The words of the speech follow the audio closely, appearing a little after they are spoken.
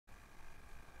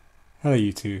Hello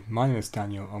YouTube, my name is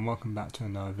Daniel and welcome back to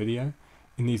another video.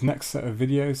 In these next set of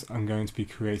videos I'm going to be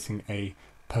creating a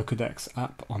Pokédex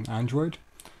app on Android.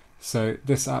 So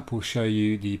this app will show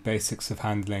you the basics of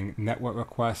handling network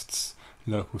requests,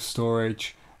 local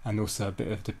storage and also a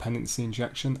bit of dependency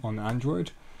injection on Android.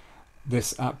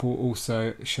 This app will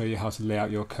also show you how to lay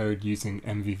out your code using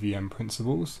MVVM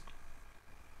principles.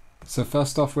 So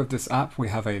first off with this app we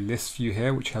have a list view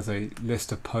here which has a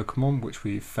list of Pokemon which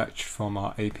we fetched from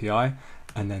our API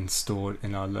and then stored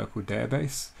in our local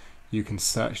database. You can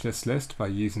search this list by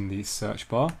using the search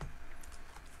bar.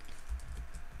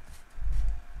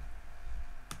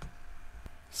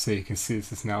 So you can see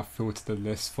this has now filtered the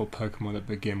list for Pokemon that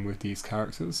begin with these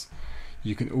characters.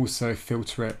 You can also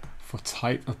filter it for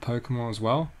type of Pokemon as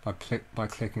well by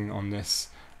clicking on this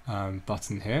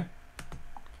button here.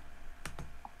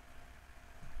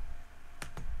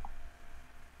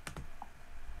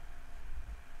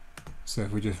 So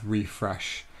if we just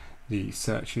refresh the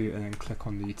search view and then click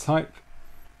on the type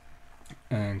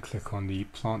and click on the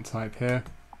plant type here,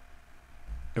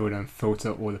 it will then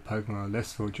filter all the Pokemon on the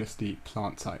list for just the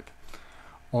plant type.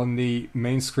 On the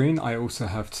main screen I also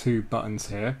have two buttons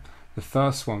here. The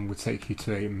first one will take you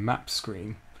to a map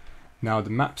screen. Now the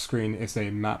map screen is a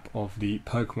map of the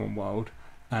Pokemon world,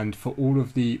 and for all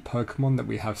of the Pokemon that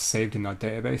we have saved in our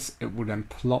database it will then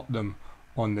plot them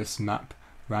on this map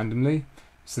randomly.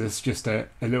 So this is just a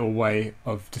little way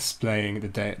of displaying the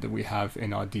data that we have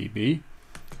in our DB.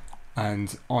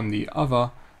 And on the other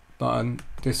button,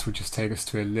 this will just take us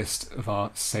to a list of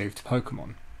our saved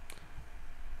Pokemon.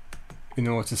 In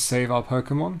order to save our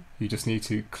Pokemon, you just need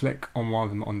to click on one of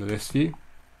them on the list view.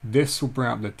 This will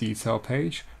bring up the detail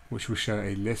page, which will show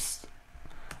a list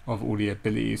of all the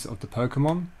abilities of the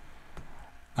Pokemon,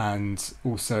 and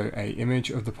also an image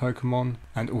of the Pokemon,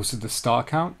 and also the star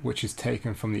count, which is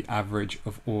taken from the average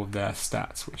of all of their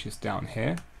stats, which is down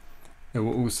here. It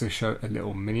will also show a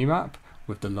little mini map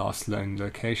with the last known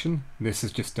location. This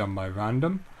is just done by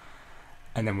random,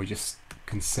 and then we just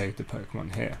can save the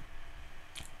Pokemon here.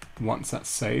 Once that's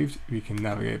saved, we can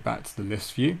navigate back to the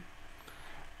list view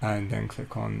and then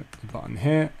click on the button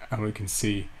here, and we can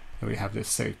see that we have this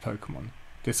saved Pokemon.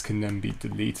 This can then be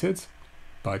deleted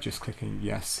by just clicking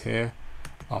yes here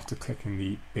after clicking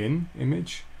the bin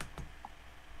image.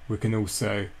 We can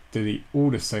also delete all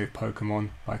the saved Pokemon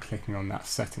by clicking on that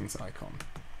settings icon,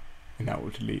 and that will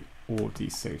delete all of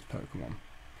these saved Pokemon.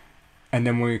 And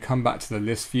then when we come back to the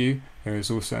list view, there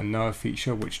is also another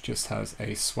feature which just has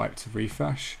a swipe to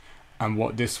refresh, and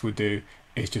what this will do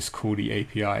is just call the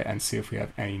API and see if we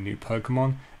have any new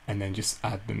Pokemon and then just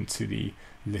add them to the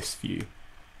list view.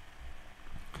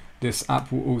 This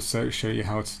app will also show you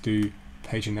how to do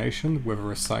pagination with a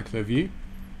recycler view.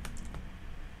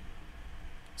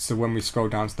 So when we scroll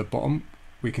down to the bottom,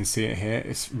 we can see it here.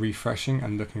 It's refreshing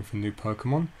and looking for new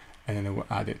Pokemon, and then it will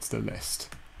add it to the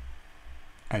list.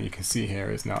 And you can see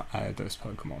here it's now added those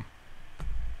Pokemon.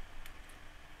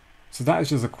 So that is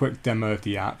just a quick demo of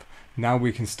the app. Now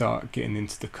we can start getting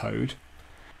into the code.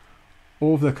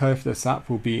 All of the code for this app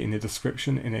will be in the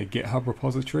description in a GitHub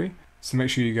repository. So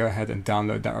make sure you go ahead and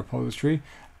download that repository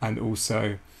and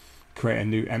also create a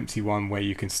new empty one where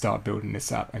you can start building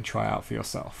this app and try it out for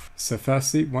yourself. So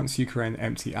firstly, once you create an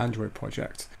empty Android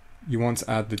project, you want to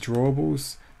add the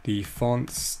drawables, the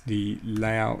fonts, the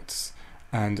layouts,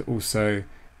 and also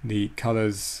the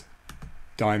colors,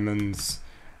 diamonds,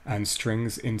 and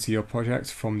strings into your project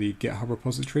from the GitHub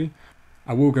repository.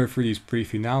 I will go through these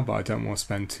briefly now, but I don't want to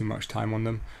spend too much time on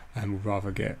them and would rather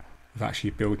get with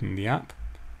actually building the app.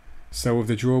 So with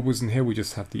the drawables in here, we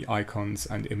just have the icons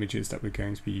and images that we're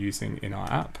going to be using in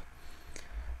our app.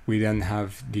 We then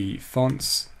have the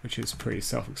fonts, which is pretty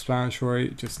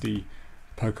self-explanatory, just the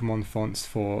Pokemon fonts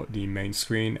for the main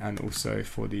screen and also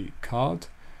for the card.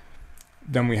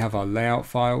 Then we have our layout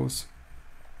files.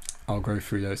 I'll go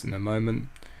through those in a moment.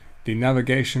 The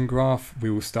navigation graph, we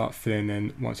will start filling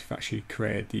in once we've actually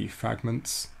created the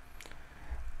fragments.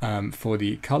 For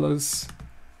the colors,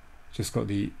 just got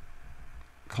the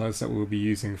colors that we'll be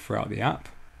using throughout the app,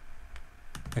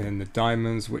 and then the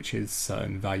diamonds, which is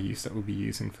certain values that we'll be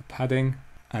using for padding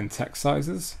and text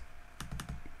sizes.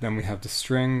 Then we have the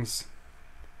strings,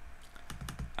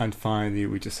 and finally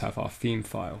we just have our theme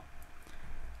file.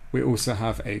 We also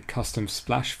have a custom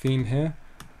splash theme here,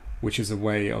 which is a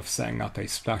way of setting up a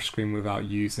splash screen without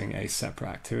using a separate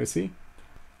activity.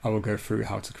 I will go through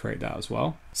how to create that as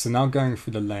well. So now going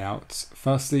through the layouts,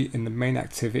 firstly in the main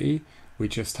activity we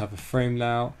just have a frame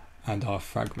layout and our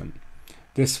fragment.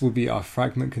 This will be our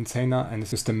fragment container, and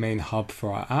it's just the main hub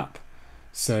for our app.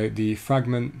 So the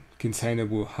fragment container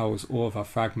will house all of our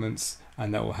fragments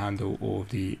and that will handle all of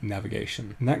the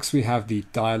navigation. Next we have the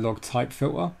dialog type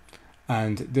filter,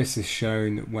 and this is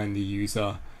shown when the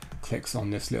user clicks on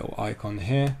this little icon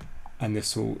here, and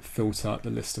this will filter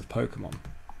the list of Pokemon.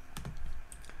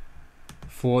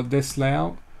 For this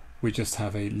layout, we just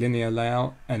have a linear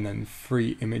layout and then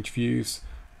 3 image views,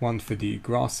 one for the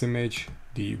grass image,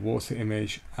 the water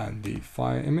image, and the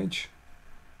fire image.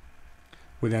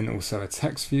 We then also a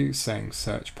text view saying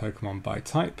search Pokemon by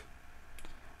type,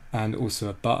 and also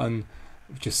a button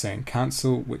just saying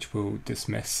cancel, which will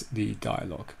dismiss the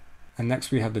dialog. And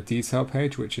next we have the detail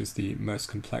page, which is the most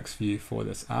complex view for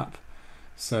this app.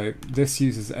 So this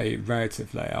uses a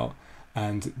relative layout,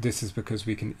 and this is because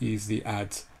we can easily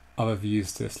add other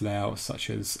views to this layout, such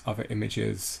as other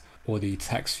images or the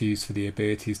text views for the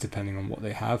abilities depending on what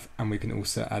they have, and we can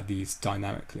also add these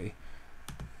dynamically.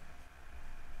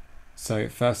 So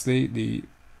firstly,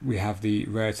 we have the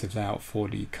relative layout for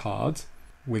the card.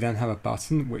 We then have a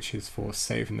button which is for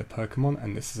saving the Pokemon,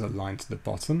 and this is aligned to the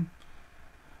bottom.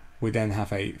 We then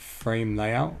have a frame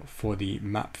layout for the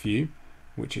map view,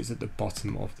 which is at the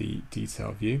bottom of the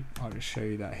detail view. I'll just show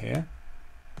you that here.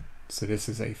 So this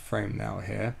is a frame layout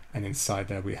here, and inside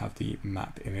there we have the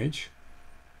map image.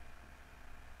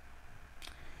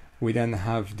 We then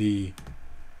have the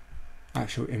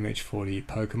actual image for the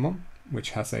Pokemon,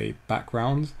 which has a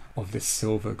background of this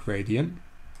silver gradient.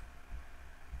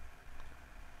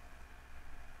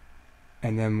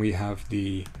 And then we have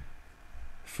the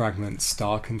fragment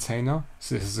star container.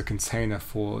 So this is a container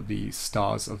for the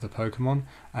stars of the Pokemon,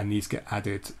 and these get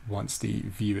added once the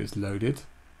view is loaded.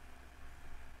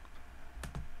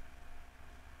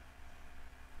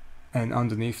 And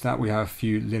underneath that we have a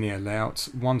few linear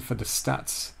layouts, one for the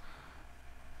stats,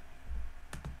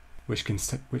 which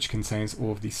contains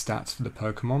all of the stats for the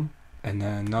Pokemon, and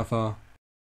then another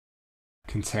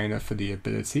container for the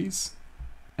abilities.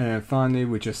 And then finally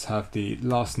we just have the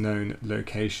last known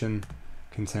location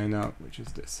container, which is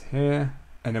this here.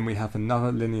 And then we have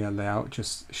another linear layout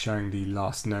just showing the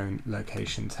last known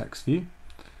location text view.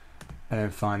 And then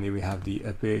finally we have the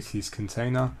abilities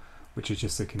container, which is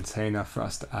just a container for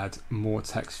us to add more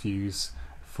text views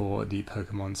for the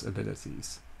Pokemon's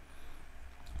abilities.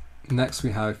 Next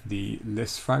we have the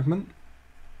list fragment.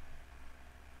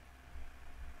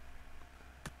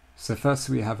 So first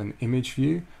we have an image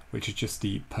view, which is just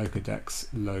the Pokédex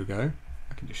logo.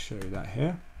 I can just show you that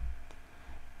here.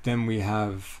 Then we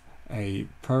have a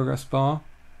progress bar,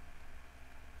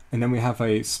 and then we have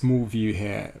a small view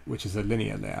here, which is a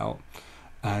linear layout,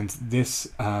 and this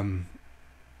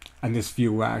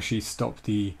view will actually stop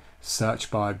the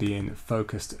search bar being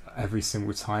focused every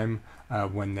single time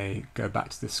when they go back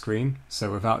to the screen.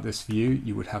 So without this view,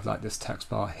 you would have like this text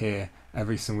bar here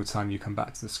every single time you come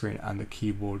back to the screen, and the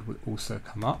keyboard would also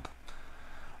come up.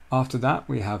 After that,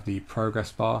 we have the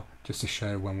progress bar just to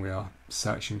show when we are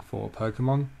searching for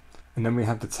Pokemon. And then we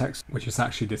have the text, which is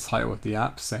actually the title of the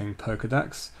app saying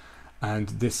Pokédex. And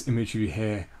this image view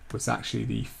here was actually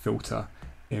the filter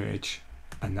image,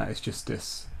 and that is just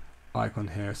this icon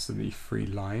here, so the 3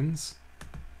 lines.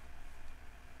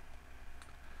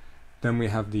 Then we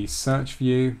have the search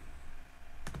view,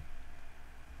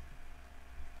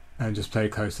 and just pay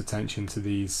close attention to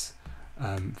these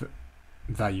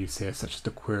values here, such as the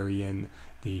query in,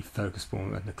 the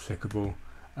focusable and the clickable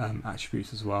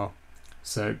attributes as well.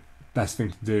 So best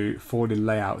thing to do for the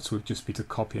layouts would just be to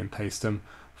copy and paste them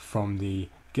from the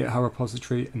GitHub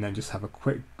repository, and then just have a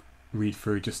quick read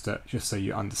through just so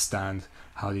you understand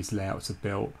how these layouts are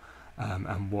built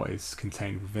and what is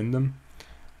contained within them.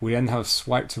 We then have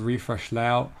swipe to refresh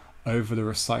layout over the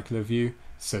recycler view,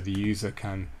 so the user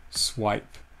can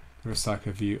swipe the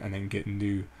recycler view and then get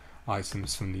new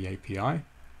items from the API.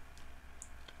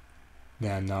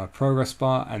 Then our progress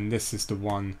bar, and this is the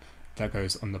one that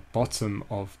goes on the bottom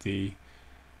of the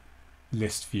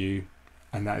list view,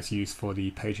 and that is used for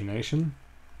the pagination.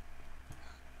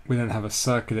 We then have a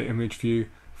circular image view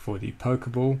for the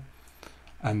Pokeball,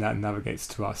 and that navigates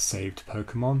to our saved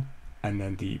Pokemon, and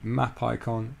then the map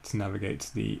icon to navigate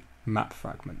to the map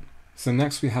fragment. So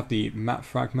next we have the map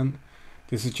fragment.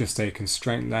 This is just a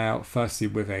constraint layout, firstly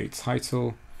with a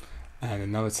title and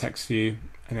another text view,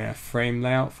 and then a frame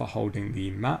layout for holding the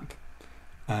map,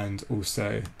 and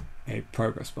also a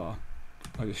progress bar.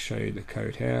 I'll just show you the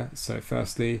code here. So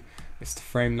firstly, it's the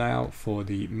frame layout for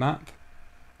the map,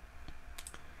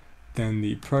 then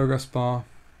the progress bar,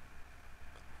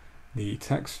 the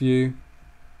text view,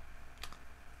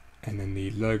 and then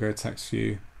the logo text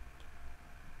view,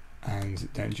 and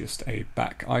then just a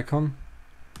back icon.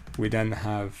 We then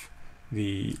have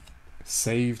the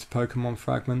saved Pokemon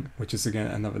fragment, which is again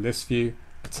another list view,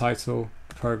 a title,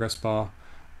 a progress bar,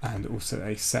 and also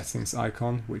a settings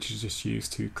icon, which is just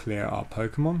used to clear our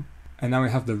Pokemon. And now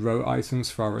we have the row items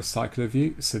for our recycler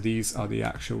view. So these are the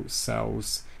actual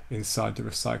cells inside the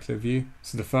recycler view.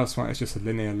 So the first one is just a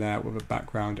linear layout with a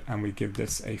background, and we give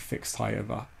this a fixed height of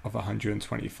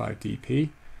 125 dp.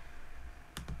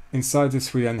 Inside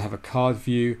this we then have a card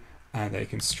view and a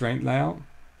constraint layout.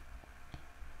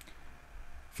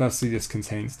 Firstly, this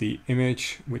contains the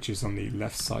image, which is on the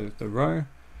left side of the row,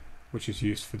 which is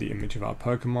used for the image of our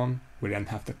Pokemon. We then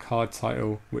have the card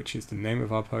title, which is the name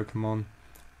of our Pokemon,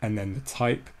 and then the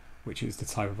type, which is the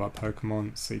type of our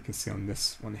Pokemon. So you can see on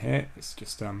this one here, it's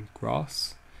just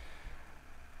grass.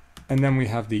 And then we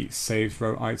have the saved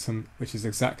row item, which is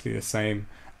exactly the same,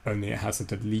 only it has a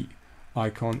delete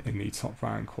icon in the top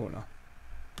right hand corner.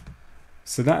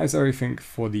 So that is everything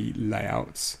for the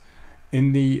layouts.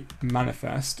 In the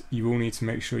manifest, you will need to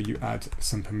make sure you add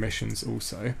some permissions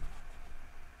also.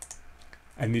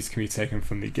 And these can be taken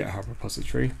from the GitHub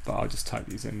repository, but I'll just type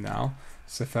these in now.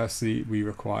 So firstly, we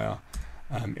require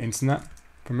internet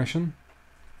permission.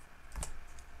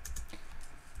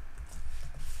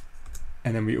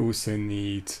 And then we also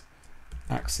need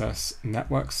access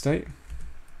network state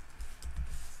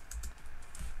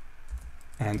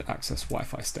and access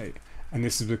Wi-Fi state. And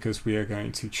this is because we are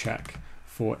going to check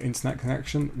for internet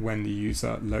connection when the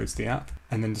user loads the app,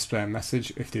 and then display a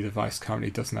message if the device currently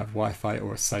doesn't have Wi-Fi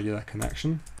or a cellular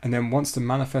connection. And then once the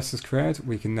manifest is created,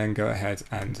 we can then go ahead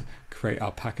and create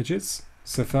our packages.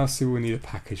 So firstly, we'll need a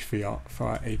package for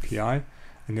our API,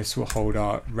 and this will hold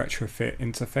our retrofit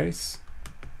interface.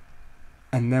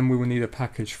 And then we will need a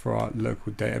package for our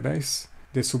local database.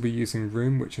 This will be using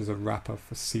Room, which is a wrapper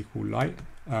for SQLite.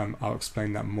 I'll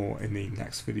explain that more in the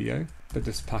next video, but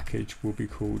this package will be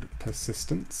called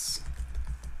Persistence.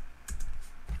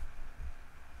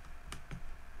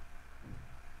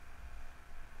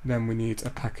 Then we need a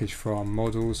package for our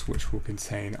models, which will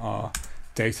contain our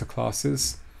data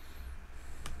classes.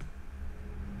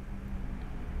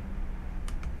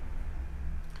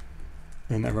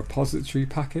 Then a repository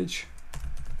package.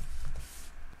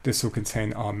 This will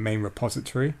contain our main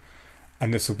repository,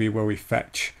 and this will be where we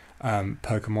fetch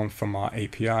Pokemon from our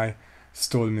API,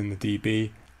 store them in the DB,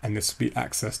 and this will be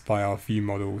accessed by our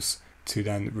ViewModels to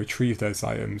then retrieve those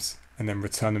items and then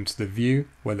return them to the view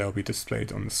where they'll be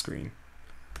displayed on the screen.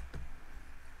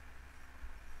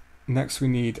 Next, we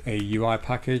need a UI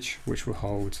package, which will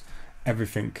hold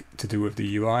everything to do with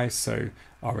the UI, so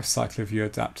our recycler view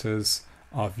adapters,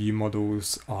 our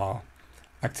ViewModels, our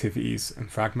activities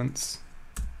and fragments.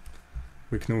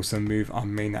 We can also move our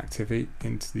main activity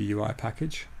into the UI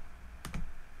package.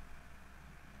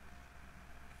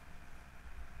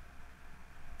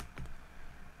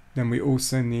 Then we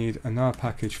also need another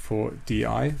package for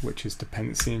DI, which is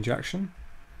dependency injection.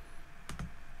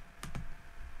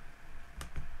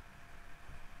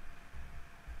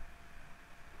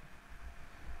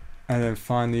 And then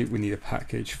finally, we need a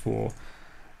package for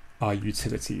our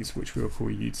utilities, which we will call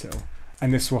util.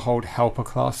 And this will hold helper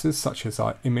classes such as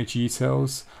our image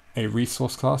utils, a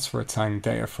resource class for returning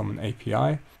data from an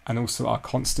API, and also our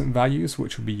constant values,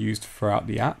 which will be used throughout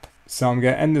the app. So I'm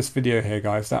going to end this video here,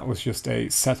 guys. That was just a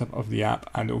setup of the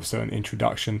app and also an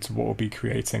introduction to what we'll be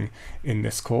creating in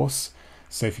this course.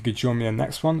 So if you could join me in the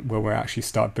next one where we'll actually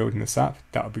start building this app,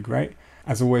 that would be great.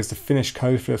 As always, the finished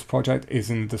code for this project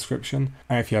is in the description.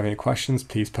 And if you have any questions,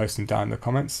 please post them down in the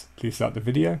comments. Please like the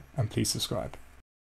video and please subscribe.